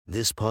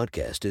This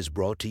podcast is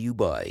brought to you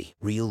by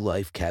Real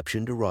Life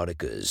Captioned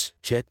Eroticas.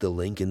 Check the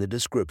link in the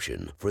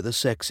description for the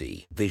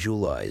sexy,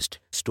 visualized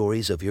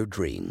stories of your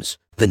dreams.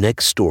 The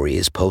next story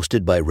is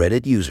posted by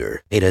Reddit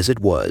user It As It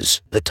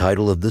Was. The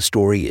title of the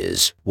story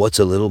is What's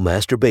a Little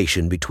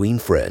Masturbation Between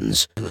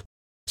Friends?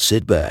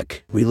 Sit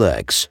back,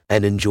 relax,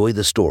 and enjoy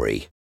the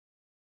story.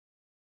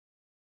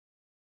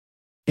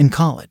 In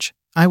college,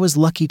 I was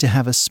lucky to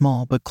have a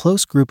small but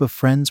close group of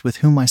friends with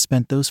whom I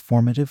spent those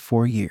formative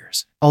 4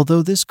 years.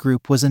 Although this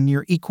group was a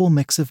near equal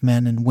mix of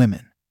men and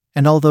women,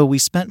 and although we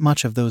spent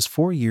much of those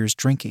 4 years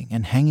drinking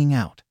and hanging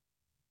out,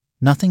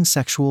 nothing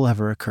sexual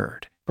ever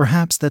occurred.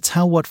 Perhaps that's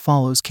how what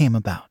follows came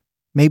about.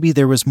 Maybe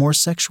there was more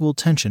sexual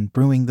tension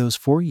brewing those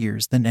 4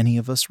 years than any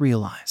of us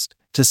realized.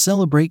 To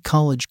celebrate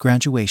college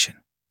graduation,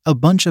 a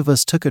bunch of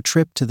us took a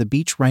trip to the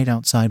beach right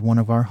outside one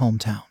of our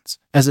hometowns.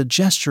 As a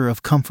gesture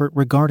of comfort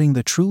regarding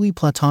the truly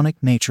platonic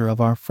nature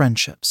of our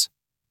friendships,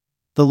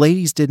 the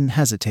ladies didn't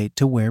hesitate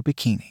to wear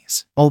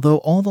bikinis. Although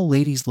all the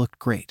ladies looked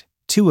great,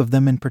 2 of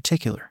them in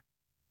particular,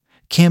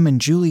 Kim and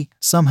Julie,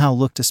 somehow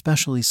looked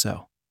especially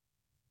so.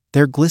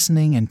 Their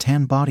glistening and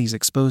tan bodies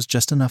exposed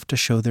just enough to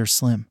show their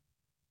slim,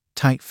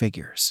 tight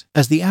figures.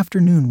 As the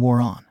afternoon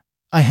wore on,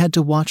 I had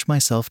to watch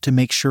myself to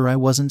make sure I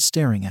wasn't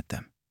staring at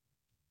them,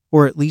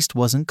 or at least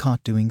wasn't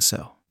caught doing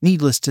so.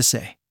 Needless to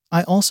say,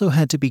 I also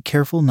had to be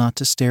careful not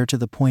to stare to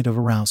the point of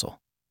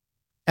arousal,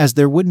 as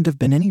there wouldn't have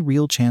been any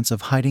real chance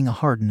of hiding a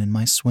harden in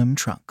my swim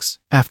trunks.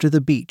 After the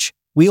beach,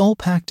 we all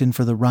packed in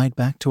for the ride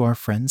back to our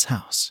friend's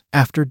house.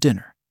 After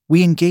dinner,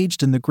 we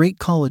engaged in the great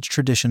college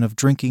tradition of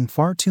drinking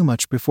far too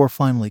much before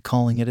finally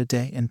calling it a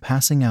day and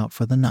passing out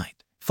for the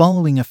night.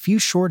 Following a few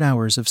short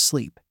hours of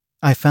sleep,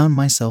 I found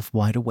myself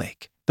wide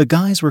awake. The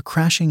guys were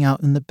crashing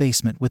out in the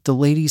basement with the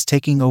ladies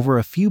taking over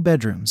a few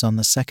bedrooms on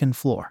the second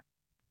floor,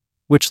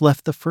 which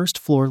left the first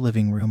floor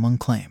living room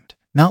unclaimed.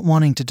 Not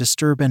wanting to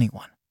disturb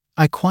anyone,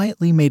 I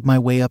quietly made my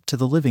way up to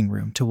the living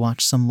room to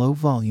watch some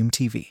low-volume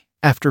TV.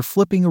 After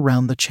flipping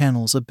around the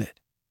channels a bit,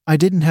 I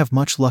didn't have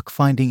much luck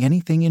finding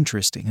anything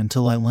interesting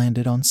until I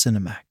landed on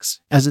Cinemax.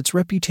 As its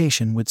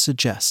reputation would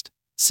suggest,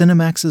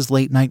 Cinemax's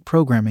late-night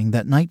programming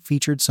that night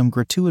featured some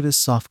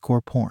gratuitous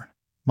softcore porn.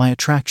 My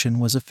attraction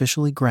was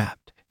officially grabbed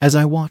as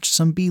I watched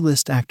some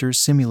B-list actors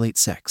simulate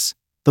sex,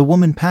 the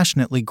woman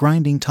passionately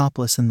grinding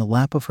topless in the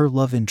lap of her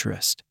love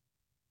interest.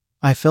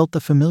 I felt the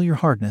familiar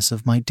hardness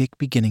of my dick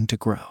beginning to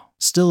grow.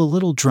 Still a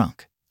little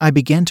drunk, I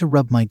began to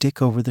rub my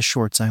dick over the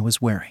shorts I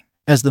was wearing.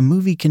 As the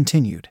movie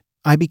continued,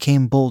 I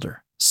became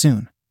bolder.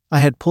 Soon, I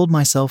had pulled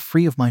myself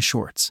free of my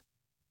shorts,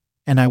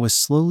 and I was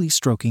slowly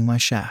stroking my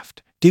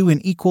shaft, due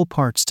in equal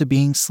parts to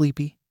being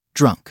sleepy,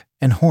 drunk,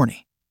 and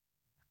horny.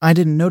 I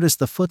didn't notice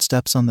the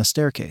footsteps on the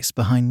staircase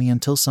behind me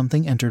until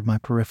something entered my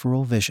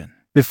peripheral vision.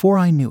 Before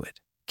I knew it,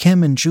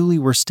 Kim and Julie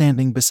were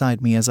standing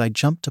beside me as I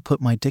jumped to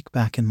put my dick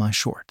back in my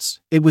shorts.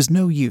 It was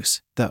no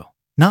use, though.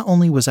 Not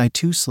only was I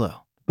too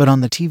slow, but on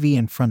the TV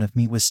in front of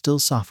me was still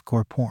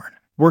softcore porn,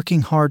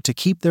 working hard to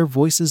keep their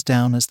voices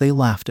down as they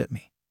laughed at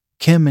me.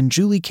 Kim and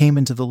Julie came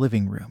into the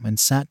living room and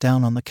sat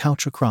down on the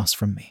couch across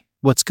from me.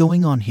 "What's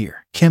going on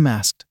here?" Kim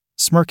asked,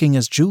 smirking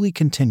as Julie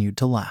continued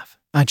to laugh.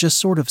 I just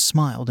sort of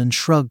smiled and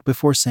shrugged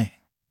before saying,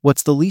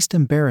 "What's the least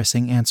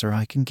embarrassing answer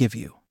I can give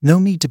you?" "No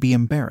need to be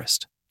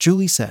embarrassed,"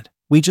 Julie said.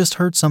 "We just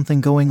heard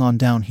something going on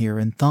down here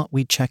and thought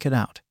we'd check it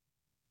out.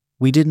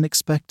 We didn't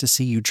expect to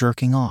see you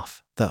jerking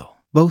off, though."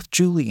 Both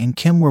Julie and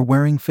Kim were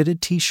wearing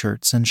fitted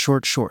t-shirts and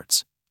short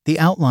shorts, the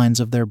outlines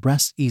of their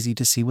breasts easy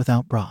to see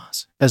without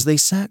bras. As they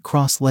sat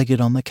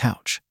cross-legged on the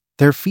couch,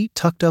 their feet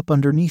tucked up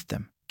underneath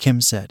them, Kim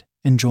said,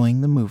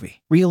 enjoying the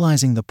movie.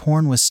 Realizing the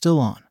porn was still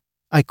on,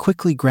 I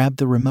quickly grabbed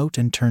the remote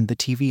and turned the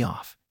TV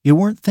off. "You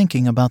weren't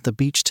thinking about the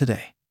beach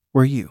today,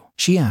 were you?"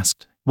 she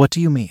asked. "What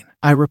do you mean?"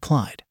 I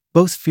replied,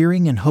 both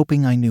fearing and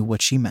hoping I knew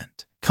what she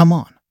meant. "Come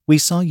on, we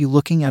saw you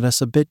looking at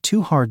us a bit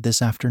too hard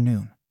this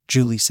afternoon,"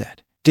 Julie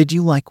said. "Did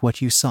you like what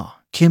you saw?"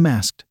 Kim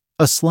asked,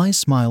 a sly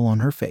smile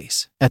on her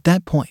face. At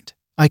that point,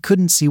 I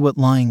couldn't see what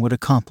lying would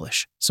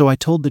accomplish, so I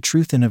told the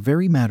truth in a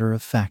very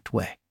matter-of-fact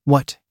way.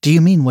 "What? Do you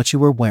mean what you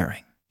were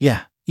wearing?"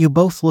 "Yeah, you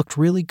both looked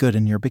really good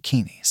in your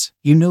bikinis.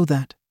 You know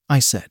that?" I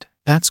said.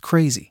 "That's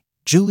crazy,"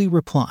 Julie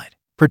replied,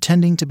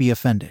 pretending to be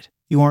offended.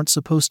 "You aren't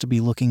supposed to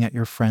be looking at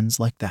your friends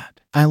like that."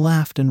 I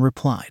laughed and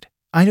replied,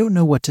 "I don't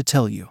know what to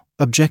tell you.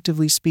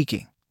 Objectively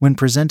speaking, when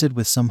presented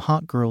with some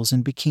hot girls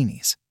in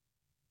bikinis,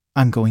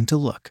 I'm going to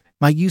look."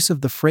 My use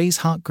of the phrase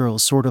hot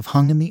girls sort of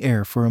hung in the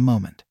air for a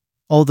moment,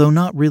 although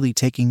not really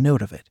taking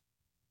note of it.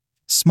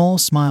 Small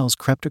smiles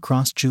crept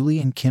across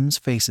Julie and Kim's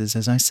faces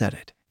as I said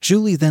it.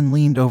 Julie then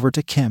leaned over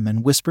to Kim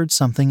and whispered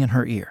something in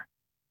her ear,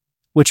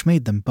 which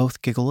made them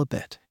both giggle a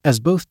bit.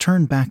 As both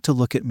turned back to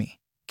look at me,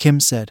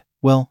 Kim said,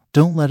 "Well,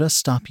 don't let us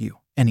stop you,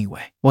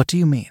 anyway." "What do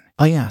you mean?"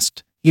 I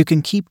asked. "You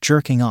can keep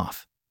jerking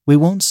off. We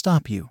won't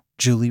stop you,"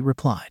 Julie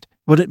replied.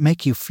 "Would it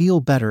make you feel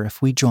better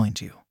if we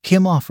joined you?"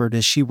 Kim offered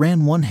as she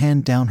ran one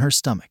hand down her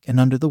stomach and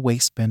under the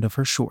waistband of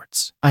her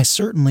shorts. I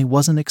certainly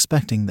wasn't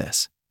expecting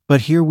this,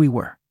 but here we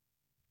were,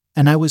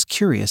 and I was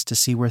curious to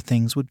see where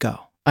things would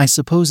go. "I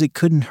suppose it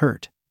couldn't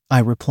hurt," I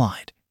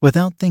replied.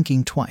 Without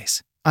thinking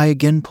twice, I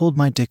again pulled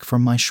my dick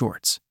from my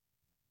shorts,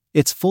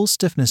 its full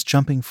stiffness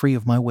jumping free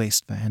of my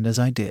waistband as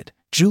I did.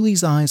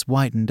 Julie's eyes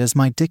widened as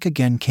my dick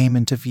again came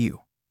into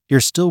view.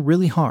 "You're still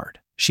really hard,"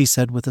 she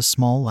said with a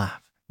small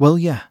laugh. "Well,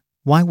 yeah,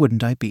 why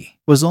wouldn't I be?"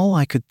 was all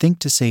I could think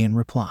to say in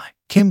reply.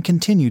 Kim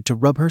continued to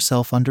rub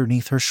herself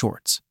underneath her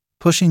shorts,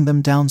 pushing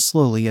them down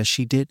slowly as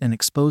she did and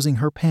exposing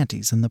her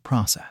panties in the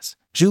process.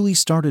 Julie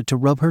started to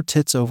rub her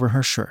tits over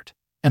her shirt,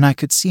 and I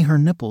could see her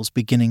nipples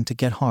beginning to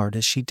get hard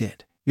as she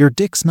did. "Your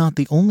dick's not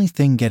the only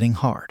thing getting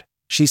hard,"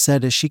 she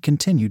said as she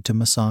continued to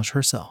massage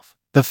herself.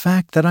 The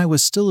fact that I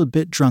was still a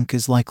bit drunk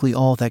is likely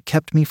all that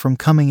kept me from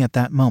coming at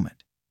that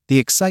moment. The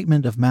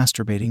excitement of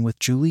masturbating with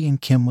Julie and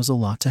Kim was a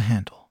lot to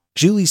handle.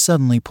 Julie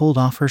suddenly pulled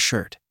off her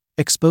shirt,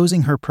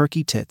 exposing her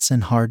perky tits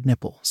and hard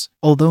nipples.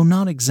 Although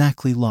not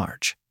exactly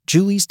large,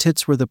 Julie's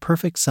tits were the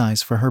perfect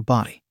size for her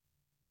body,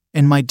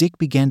 and my dick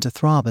began to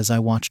throb as I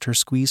watched her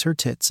squeeze her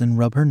tits and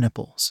rub her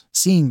nipples.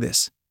 Seeing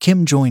this,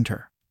 Kim joined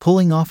her,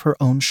 pulling off her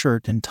own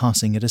shirt and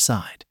tossing it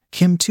aside.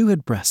 Kim too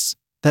had breasts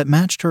that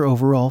matched her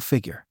overall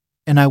figure,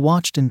 and I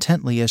watched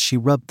intently as she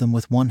rubbed them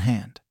with one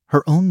hand,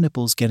 her own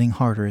nipples getting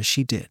harder as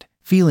she did.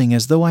 Feeling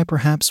as though I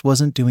perhaps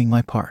wasn't doing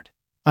my part,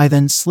 I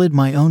then slid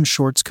my own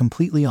shorts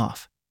completely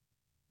off,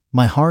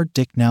 my hard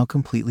dick now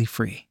completely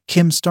free.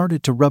 Kim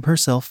started to rub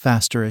herself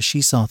faster as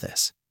she saw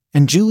this,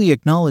 and Julie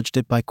acknowledged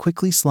it by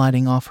quickly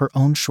sliding off her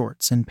own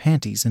shorts and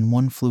panties in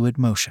one fluid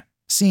motion.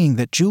 Seeing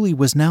that Julie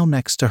was now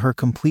next to her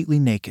completely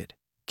naked,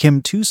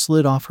 Kim too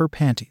slid off her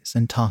panties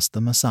and tossed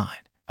them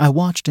aside. I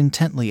watched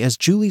intently as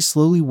Julie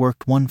slowly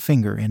worked one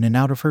finger in and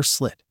out of her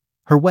slit,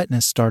 her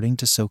wetness starting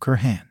to soak her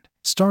hand.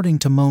 Starting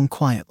to moan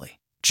quietly,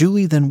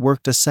 Julie then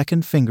worked a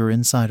second finger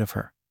inside of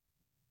her,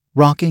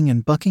 rocking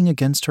and bucking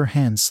against her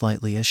hand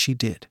slightly as she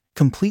did,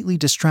 completely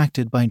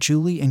distracted by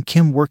Julie and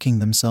Kim working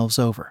themselves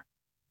over,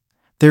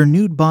 their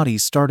nude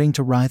bodies starting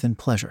to writhe in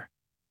pleasure.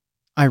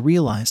 I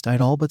realized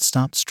I'd all but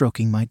stopped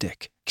stroking my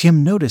dick.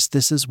 Kim noticed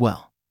this as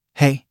well.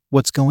 "Hey,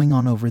 what's going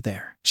on over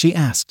there?" she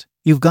asked.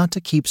 "You've got to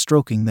keep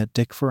stroking that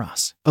dick for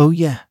us." "Oh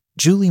yeah,"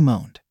 Julie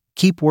moaned.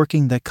 "Keep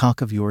working that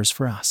cock of yours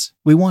for us.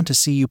 We want to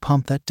see you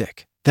pump that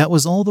dick." That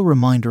was all the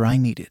reminder I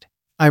needed.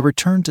 I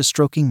returned to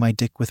stroking my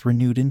dick with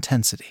renewed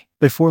intensity.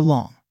 Before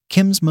long,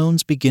 Kim's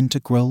moans began to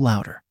grow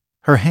louder,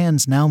 her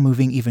hands now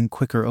moving even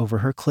quicker over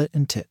her clit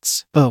and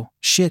tits. "Oh,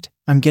 shit,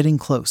 I'm getting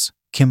close,"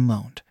 Kim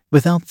moaned.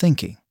 Without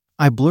thinking,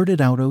 I blurted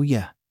out, "Oh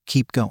yeah,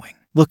 keep going."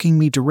 Looking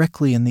me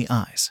directly in the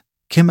eyes,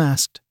 Kim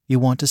asked, "You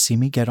want to see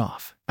me get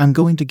off?" "I'm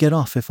going to get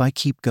off if I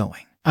keep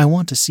going." "I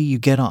want to see you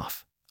get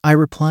off," I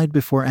replied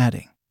before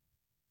adding,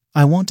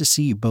 "I want to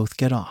see you both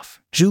get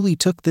off." Julie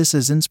took this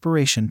as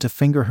inspiration to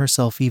finger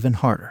herself even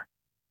harder,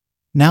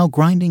 now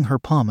grinding her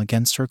palm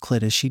against her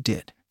clit as she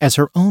did. As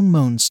her own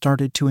moans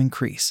started to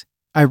increase,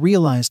 I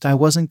realized I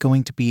wasn't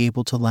going to be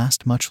able to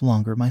last much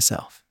longer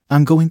myself.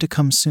 "I'm going to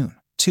come soon,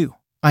 too,"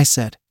 I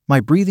said, my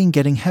breathing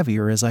getting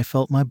heavier as I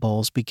felt my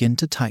balls begin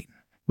to tighten.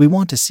 "We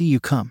want to see you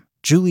come,"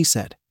 Julie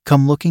said.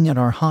 "Come looking at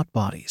our hot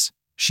bodies,"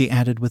 she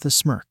added with a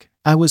smirk.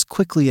 I was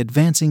quickly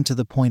advancing to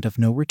the point of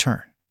no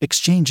return.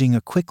 Exchanging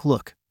a quick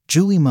look,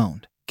 Julie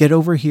moaned, "Get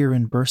over here,"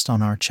 and burst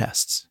on our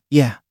chests.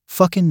 "Yeah,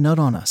 fucking nut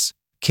on us,"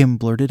 Kim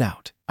blurted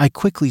out. I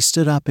quickly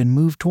stood up and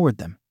moved toward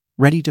them,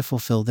 ready to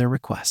fulfill their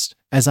request.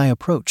 As I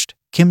approached,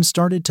 Kim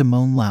started to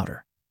moan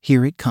louder.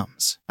 "Here it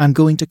comes. I'm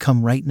going to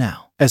come right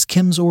now." As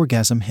Kim's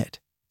orgasm hit,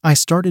 I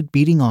started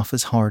beating off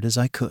as hard as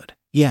I could.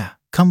 "Yeah,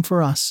 come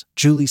for us,"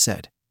 Julie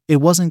said. It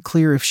wasn't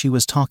clear if she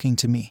was talking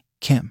to me,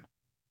 Kim,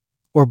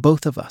 or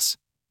both of us,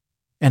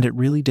 and it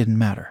really didn't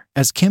matter.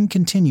 As Kim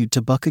continued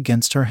to buck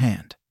against her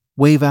hand,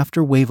 wave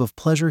after wave of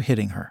pleasure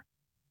hitting her,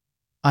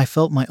 I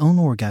felt my own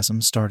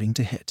orgasm starting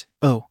to hit.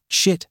 "Oh,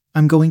 shit,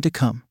 I'm going to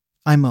come,"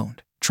 I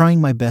moaned, trying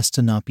my best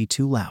to not be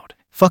too loud.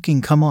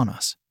 "Fucking come on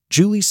us,"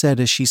 Julie said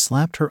as she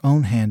slapped her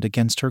own hand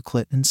against her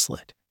clit and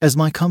slit. As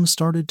my cum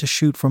started to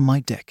shoot from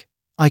my dick,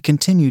 I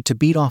continued to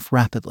beat off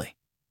rapidly,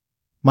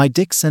 my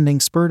dick sending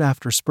spurt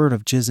after spurt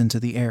of jizz into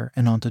the air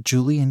and onto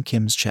Julie and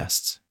Kim's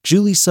chests.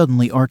 Julie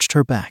suddenly arched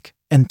her back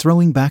and,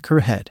 throwing back her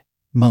head,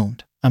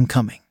 moaned, "I'm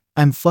coming.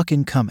 I'm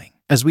fucking coming,"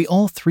 as we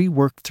all three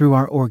worked through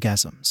our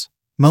orgasms,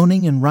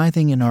 moaning and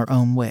writhing in our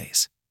own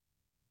ways.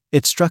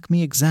 It struck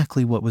me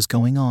exactly what was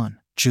going on.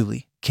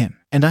 Julie, Kim,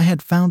 and I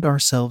had found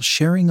ourselves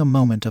sharing a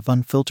moment of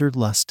unfiltered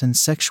lust and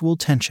sexual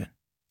tension,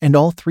 and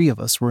all three of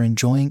us were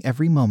enjoying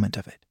every moment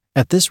of it.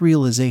 At this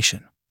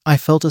realization, I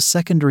felt a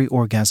secondary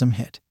orgasm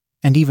hit,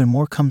 and even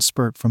more cum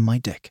spurt from my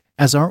dick.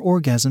 As our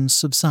orgasms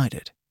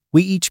subsided,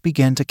 we each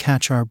began to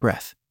catch our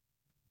breath,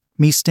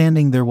 me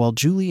standing there while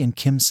Julie and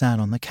Kim sat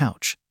on the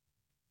couch,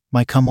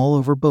 my cum all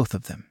over both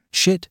of them.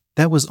 "Shit,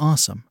 that was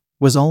awesome,"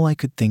 was all I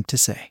could think to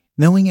say,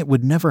 knowing it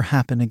would never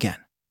happen again.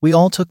 We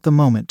all took the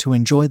moment to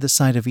enjoy the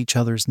sight of each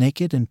other's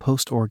naked and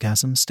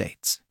post-orgasm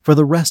states. For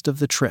the rest of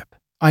the trip,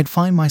 I'd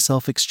find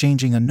myself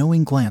exchanging a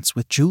knowing glance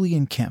with Julie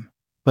and Kim,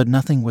 but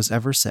nothing was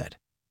ever said.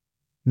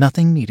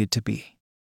 Nothing needed to be.